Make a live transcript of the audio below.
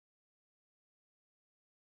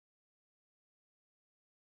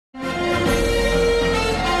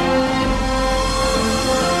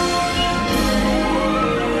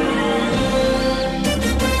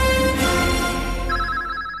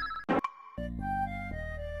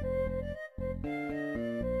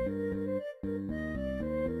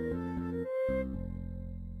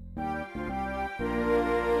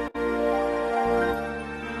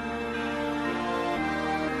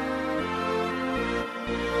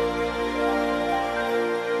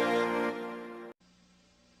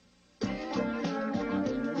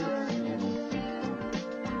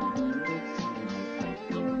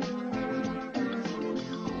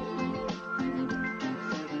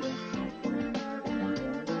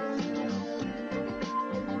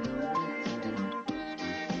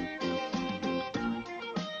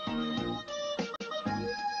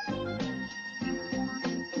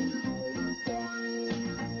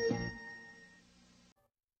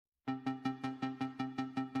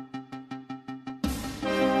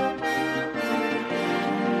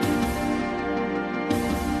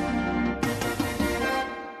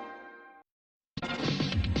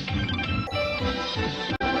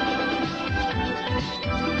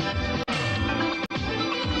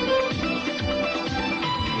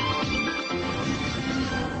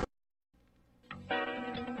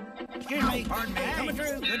Pardon me, coming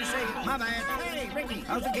through. Good to see you. My bad. Hey, Ricky,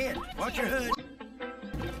 how's the kid? Watch your hood.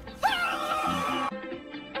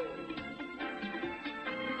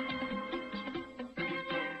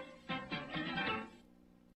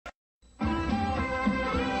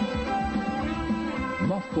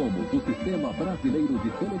 Nós somos o Sistema Brasileiro de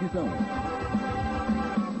Televisão.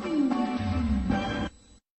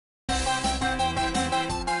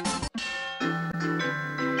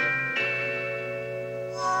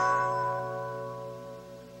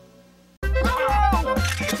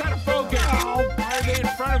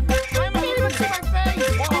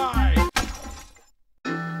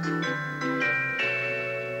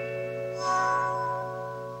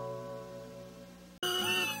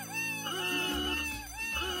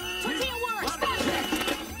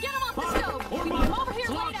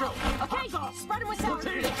 Spread them with sour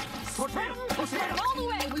cream. Spread them all the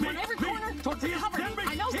way. We want every corner covered.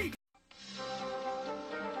 I know.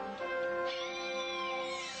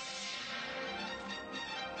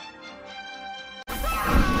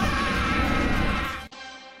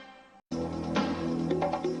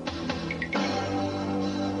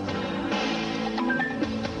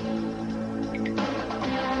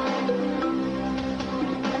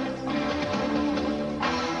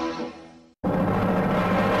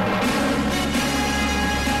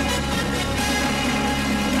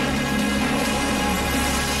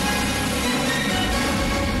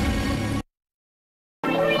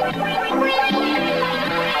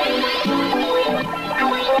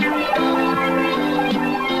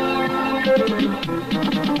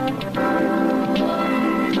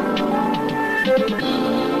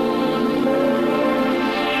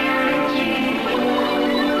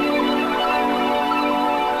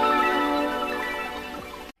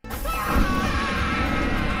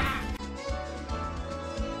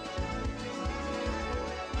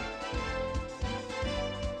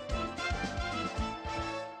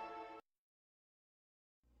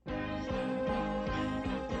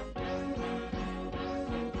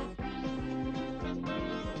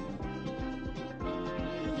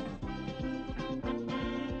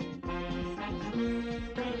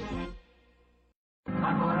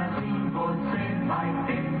 Agora sim você vai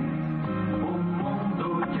ter um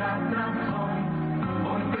mundo de atrações,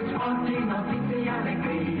 muito esporte, notícia e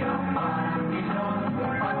alegria para milhões.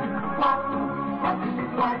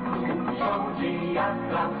 Um show de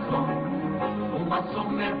atrações, uma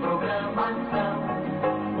super programação.